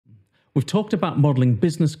We've talked about modeling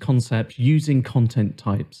business concepts using content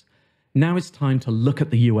types. Now it's time to look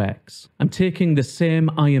at the UX. I'm taking the same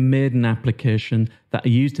Maiden application that I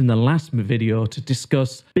used in the last video to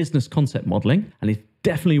discuss business concept modeling, and it's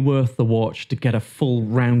definitely worth the watch to get a full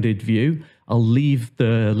rounded view. I'll leave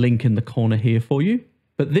the link in the corner here for you.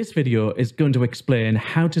 But this video is going to explain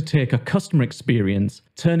how to take a customer experience,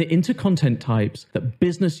 turn it into content types that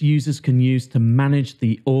business users can use to manage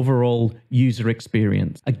the overall user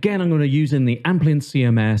experience. Again, I'm going to use in the Amplience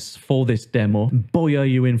CMS for this demo. Boy, are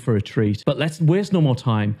you in for a treat. But let's waste no more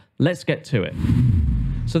time. Let's get to it.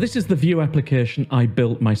 So this is the Vue application I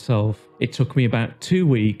built myself. It took me about 2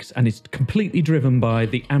 weeks and it's completely driven by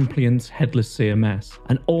the Amplience Headless CMS.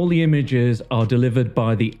 And all the images are delivered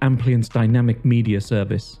by the Amplience Dynamic Media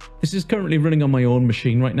Service. This is currently running on my own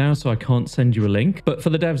machine right now, so I can't send you a link. But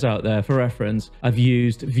for the devs out there, for reference, I've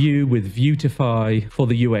used Vue with Vuetify for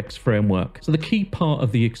the UX framework. So the key part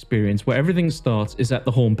of the experience where everything starts is at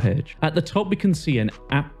the home page. At the top, we can see an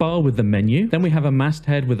app bar with the menu. Then we have a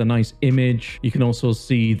masthead with a nice image. You can also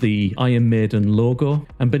see the Maiden logo.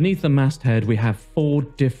 And beneath the masthead, we have 4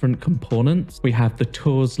 different components. We have the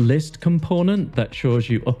tours list component that shows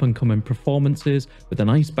you up and coming performances with a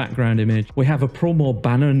nice background image. We have a promo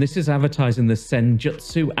banner, and this is advertising the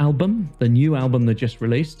Senjutsu album, the new album they just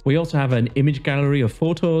released. We also have an image gallery of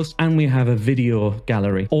photos, and we have a video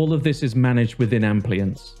gallery. All of this is managed within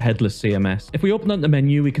Amplience Headless CMS. If we open up the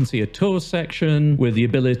menu, we can see a tours section with the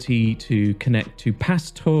ability to connect to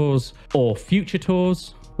past tours or future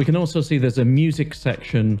tours. We can also see there's a music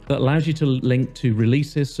section that allows you to link to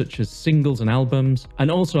releases such as singles and albums, and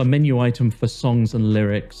also a menu item for songs and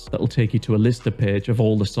lyrics that will take you to a lister page of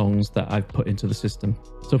all the songs that I've put into the system.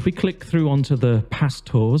 So if we click through onto the past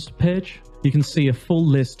tours page, you can see a full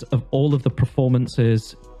list of all of the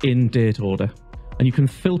performances in date order. And you can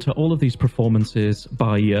filter all of these performances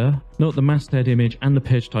by year. Note the masthead image and the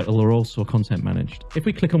page title are also content managed. If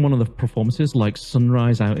we click on one of the performances like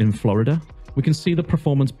Sunrise out in Florida, we can see the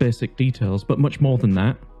performance basic details, but much more than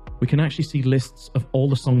that. We can actually see lists of all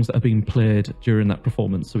the songs that are being played during that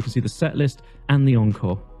performance. So we can see the set list and the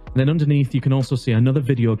encore. And then underneath, you can also see another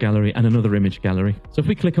video gallery and another image gallery. So if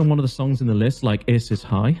we click on one of the songs in the list, like Aces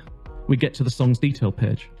High, we get to the song's detail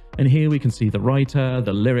page. And here we can see the writer,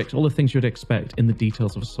 the lyrics, all the things you'd expect in the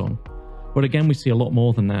details of a song. But again, we see a lot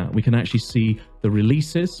more than that. We can actually see the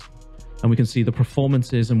releases, and we can see the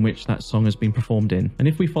performances in which that song has been performed in. And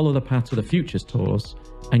if we follow the path to the Futures tours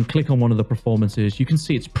and click on one of the performances, you can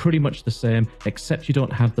see it's pretty much the same, except you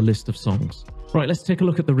don't have the list of songs. Right, let's take a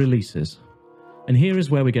look at the releases. And here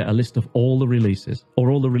is where we get a list of all the releases,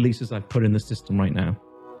 or all the releases I've put in the system right now.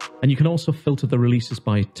 And you can also filter the releases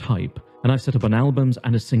by type. And I've set up an albums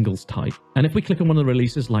and a singles type. And if we click on one of the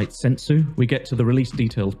releases like Sensu, we get to the release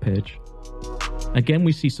details page. Again,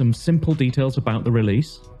 we see some simple details about the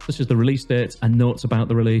release, such as the release dates and notes about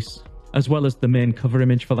the release, as well as the main cover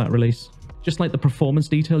image for that release. Just like the performance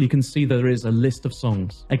detail, you can see there is a list of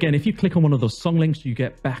songs. Again, if you click on one of those song links, you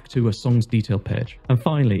get back to a song's detail page. And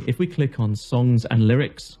finally, if we click on songs and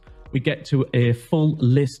lyrics, we get to a full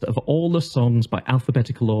list of all the songs by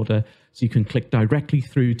alphabetical order, so you can click directly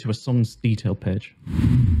through to a song's detail page.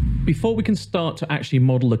 Before we can start to actually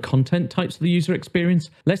model the content types of the user experience,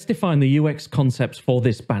 let's define the UX concepts for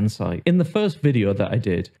this band site. In the first video that I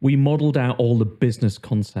did, we modeled out all the business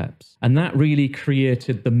concepts, and that really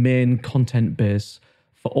created the main content base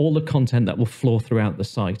for all the content that will flow throughout the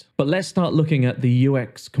site. But let's start looking at the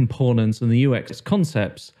UX components and the UX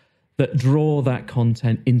concepts that draw that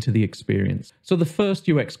content into the experience. So the first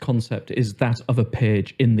UX concept is that of a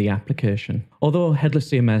page in the application. Although Headless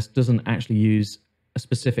CMS doesn't actually use a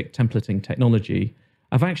specific templating technology,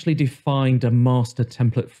 I've actually defined a master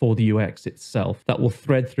template for the UX itself that will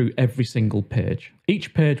thread through every single page.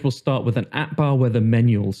 Each page will start with an app bar where the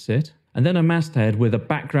menu will sit, and then a masthead with a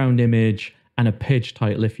background image and a page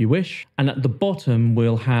title if you wish. And at the bottom,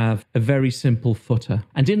 we'll have a very simple footer.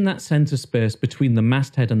 And in that center space between the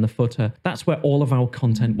masthead and the footer, that's where all of our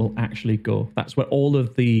content will actually go. That's where all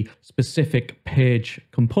of the specific page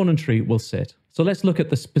componentry will sit. So let's look at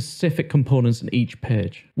the specific components in each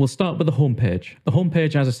page. We'll start with the home page. The home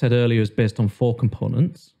page, as I said earlier, is based on 4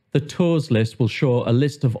 components. The tours list will show a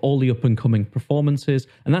list of all the up and coming performances,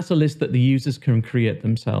 and that's a list that the users can create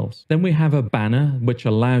themselves. Then we have a banner which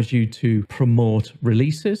allows you to promote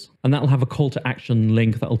releases, and that'll have a call to action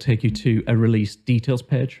link that'll take you to a release details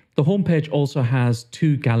page. The homepage also has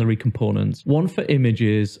two gallery components, one for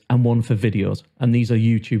images and one for videos, and these are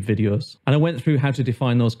YouTube videos. And I went through how to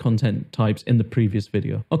define those content types in the previous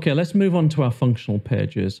video. Okay, let's move on to our functional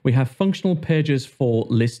pages. We have functional pages for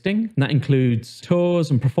listing, and that includes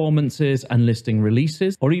tours and performances and listing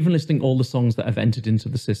releases, or even listing all the songs that have entered into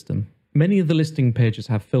the system. Many of the listing pages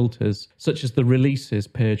have filters, such as the releases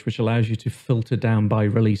page, which allows you to filter down by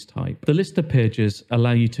release type. The lister pages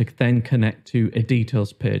allow you to then connect to a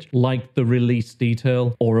details page, like the release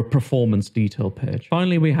detail or a performance detail page.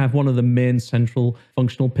 Finally, we have one of the main central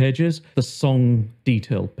functional pages, the song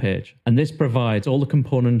detail page. And this provides all the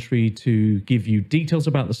componentry to give you details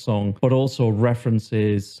about the song, but also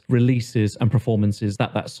references, releases, and performances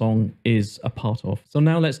that that song is a part of. So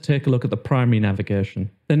now let's take a look at the primary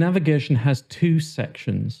navigation. The navigation has two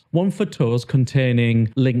sections, one for tours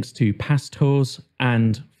containing links to past tours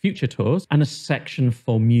and future tours, and a section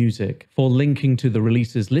for music, for linking to the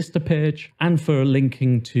releases lister page and for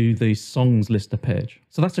linking to the songs lister page.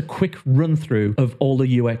 So that's a quick run through of all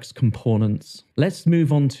the UX components. Let's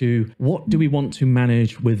move on to what do we want to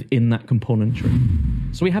manage within that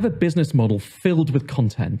componentry. So we have a business model filled with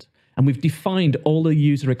content, and we've defined all the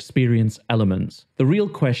user experience elements. The real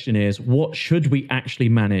question is, what should we actually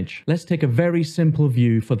manage? Let's take a very simple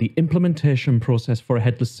view for the implementation process for a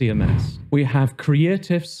headless CMS. We have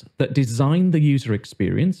creatives that design the user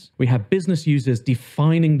experience. We have business users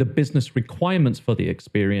defining the business requirements for the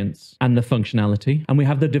experience and the functionality. And we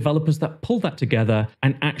have the developers that pull that together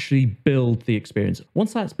and actually build the experience.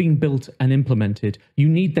 Once that's been built and implemented, you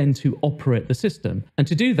need then to operate the system. And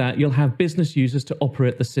to do that, you'll have business users to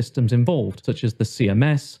operate the systems involved, such as the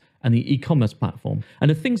CMS and the e-commerce platform.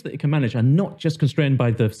 And the things that you can manage are not just constrained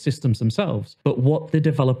by the systems themselves, but what the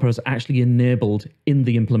developer has actually enabled in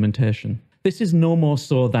the implementation. This is no more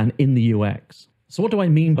so than in the UX. So what do I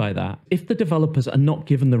mean by that? If the developers are not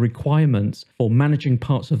given the requirements for managing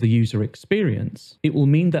parts of the user experience, it will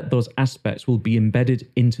mean that those aspects will be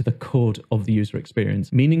embedded into the code of the user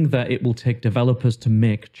experience, meaning that it will take developers to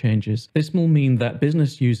make changes. This will mean that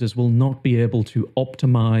business users will not be able to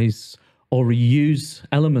optimize or reuse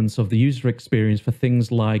elements of the user experience for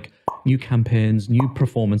things like new campaigns, new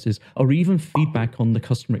performances, or even feedback on the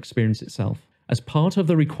customer experience itself. As part of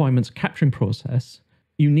the requirements capturing process,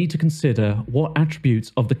 you need to consider what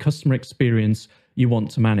attributes of the customer experience you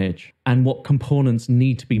want to manage and what components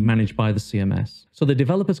need to be managed by the CMS. So the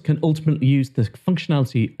developers can ultimately use the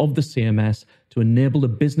functionality of the CMS to enable the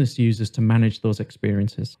business users to manage those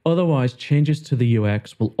experiences. Otherwise, changes to the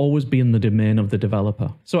UX will always be in the domain of the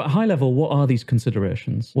developer. So at a high level, what are these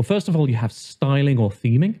considerations? Well, first of all, you have styling or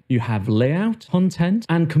theming, you have layout, content,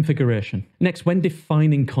 and configuration. Next, when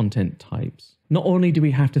defining content types, not only do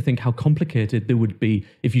we have to think how complicated they would be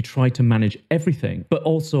if you try to manage everything, but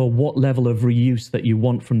also what level of reuse that you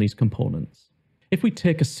want from these components. If we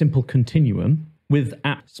take a simple continuum with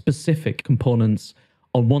app-specific components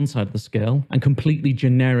on one side of the scale and completely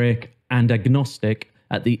generic and agnostic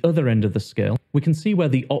at the other end of the scale, we can see where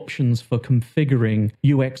the options for configuring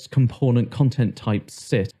UX component content types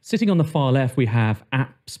sit. Sitting on the far left, we have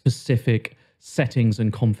app-specific settings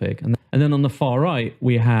and config. And then on the far right,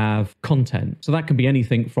 we have content. So that can be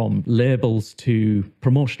anything from labels to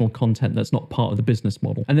promotional content that's not part of the business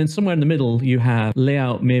model. And then somewhere in the middle, you have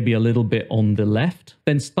layout maybe a little bit on the left.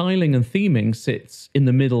 Then styling and theming sits in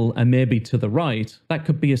the middle and maybe to the right. That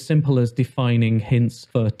could be as simple as defining hints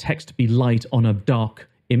for text to be light on a dark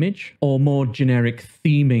image, or more generic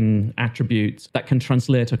theming attributes that can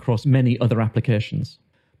translate across many other applications.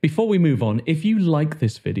 Before we move on, if you like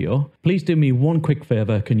this video, please do me one quick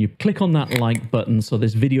favor. Can you click on that like button so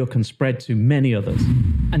this video can spread to many others?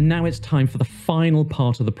 And now it's time for the final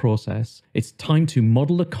part of the process. It's time to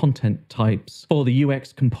model the content types for the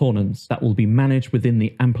UX components that will be managed within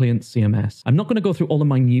the Amplience CMS. I'm not going to go through all the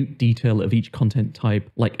minute detail of each content type,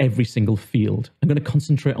 like every single field. I'm going to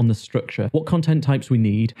concentrate on the structure, what content types we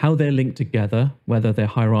need, how they're linked together, whether they're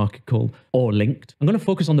hierarchical or linked. I'm going to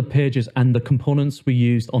focus on the pages and the components we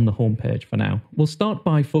used on the home page for now. We'll start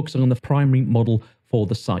by focusing on the primary model for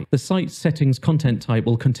the site. The site settings content type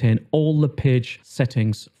will contain all the page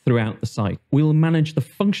settings throughout the site. We'll manage the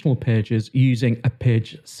functional pages using a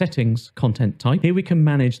page settings content type. Here we can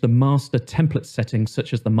manage the master template settings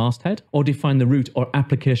such as the masthead, or define the root or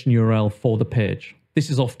application URL for the page. This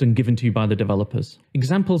is often given to you by the developers.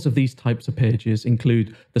 Examples of these types of pages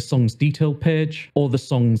include the songs detail page or the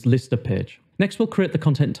songs lister page. Next, we'll create the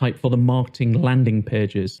content type for the marketing landing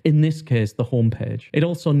pages, in this case, the home page. It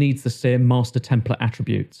also needs the same master template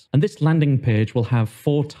attributes. And this landing page will have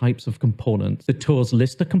 4 types of components. The tour's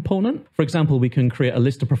lister component. For example, we can create a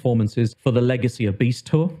list of performances for the Legacy of Beast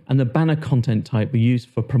tour. And the banner content type we use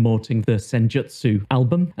for promoting the Senjutsu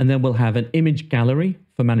album. And then we'll have an image gallery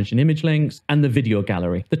for managing image links, and the video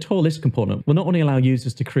gallery. The tour list component will not only allow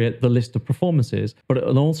users to create the list of performances, but it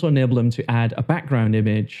will also enable them to add a background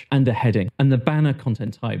image and a heading. And the banner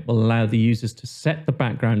content type will allow the users to set the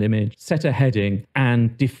background image, set a heading,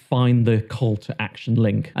 and define the call to action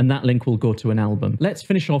link. And that link will go to an album. Let's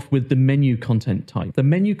finish off with the menu content type. The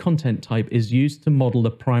menu content type is used to model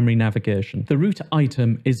the primary navigation. The root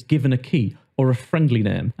item is given a key or a friendly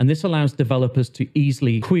name, and this allows developers to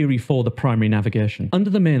easily query for the primary navigation. Under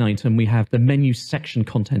the main item, we have the menu section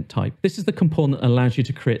content type. This is the component that allows you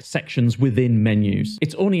to create sections within menus.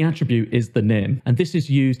 Its only attribute is the name, and this is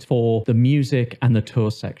used for the music and the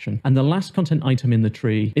tour section. And the last content item in the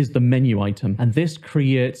tree is the menu item, and this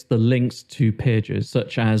creates the links to pages,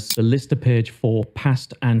 such as the lister page for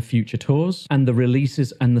past and future tours, and the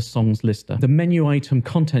releases and the songs lister. The menu item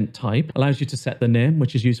content type allows you to set the name,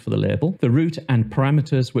 which is used for the label, the root and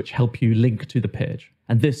parameters which help you link to the page.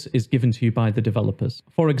 And this is given to you by the developers.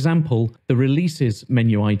 For example, the releases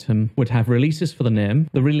menu item would have releases for the name,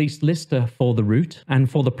 the release lister for the root,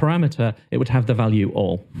 and for the parameter, it would have the value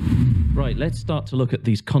all. Right, let's start to look at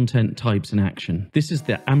these content types in action. This is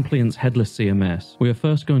the Amplience Headless CMS. We are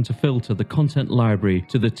first going to filter the content library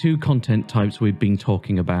to the 2 content types we've been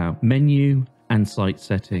talking about, menu and site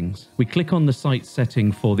settings. We click on the site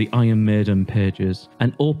setting for the Maiden pages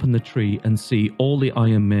and open the tree and see all the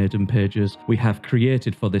Maiden pages we have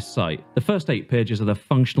created for this site. The first 8 pages are the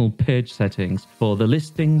functional page settings for the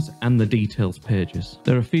listings and the details pages.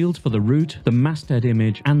 There are fields for the root, the masthead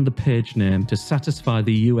image, and the page name to satisfy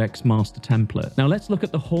the UX master template. Now let's look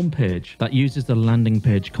at the home page that uses the landing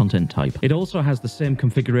page content type. It also has the same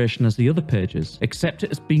configuration as the other pages, except it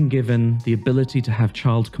has been given the ability to have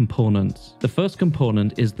child components. The first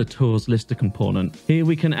component is the tour's lister component. Here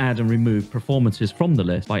we can add and remove performances from the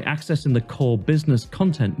list by accessing the core business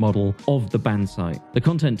content model of the band site. The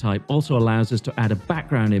content type also allows us to add a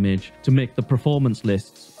background image to make the performance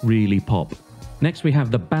lists really pop. Next, we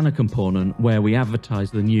have the banner component where we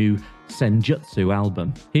advertise the new Senjutsu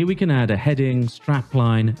album. Here we can add a heading,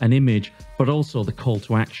 strapline, an image, but also the call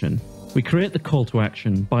to action. We create the call to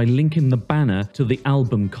action by linking the banner to the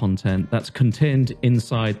album content that's contained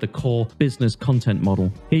inside the core business content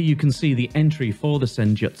model. Here you can see the entry for the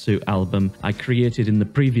Senjutsu album I created in the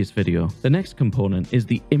previous video. The next component is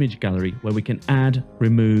the image gallery, where we can add,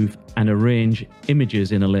 remove, and arrange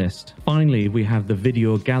images in a list. Finally, we have the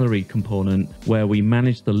video gallery component where we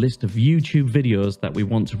manage the list of YouTube videos that we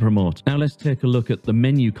want to promote. Now let's take a look at the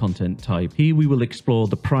menu content type. Here we will explore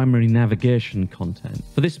the primary navigation content.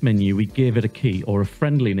 For this menu, we gave it a key or a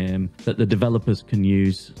friendly name that the developers can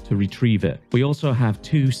use to retrieve it. We also have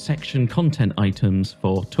 2 section content items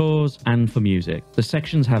for tours and for music. The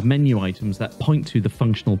sections have menu items that point to the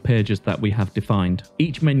functional pages that we have defined.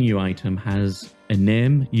 Each menu item has a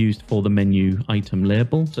name used for the menu item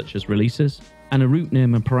label, such as releases, and a root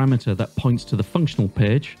name and parameter that points to the functional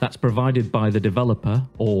page that's provided by the developer,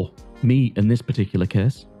 or me in this particular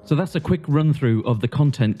case. So that's a quick run through of the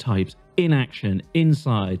content types in action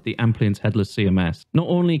inside the Amplience Headless CMS. Not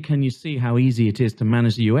only can you see how easy it is to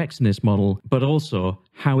manage the UX in this model, but also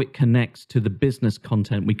how it connects to the business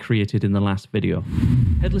content we created in the last video.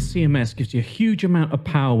 Headless CMS gives you a huge amount of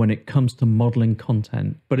power when it comes to modeling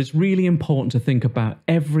content, but it's really important to think about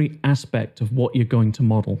every aspect of what you're going to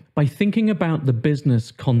model. By thinking about the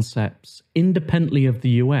business concepts independently of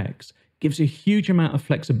the UX, gives you a huge amount of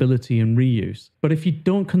flexibility and reuse. But if you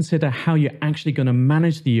don't consider how you're actually going to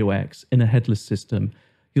manage the UX in a headless system,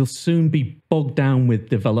 you'll soon be bogged down with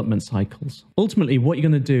development cycles. Ultimately, what you're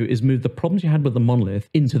going to do is move the problems you had with the monolith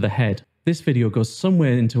into the head. This video goes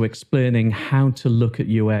somewhere into explaining how to look at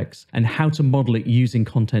UX and how to model it using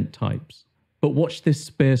content types. But watch this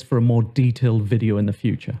space for a more detailed video in the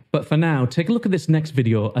future. But for now, take a look at this next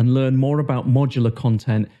video and learn more about modular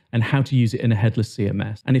content and how to use it in a headless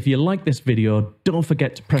CMS. And if you like this video, don't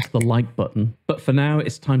forget to press the like button. But for now,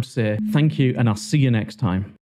 it's time to say thank you, and I'll see you next time.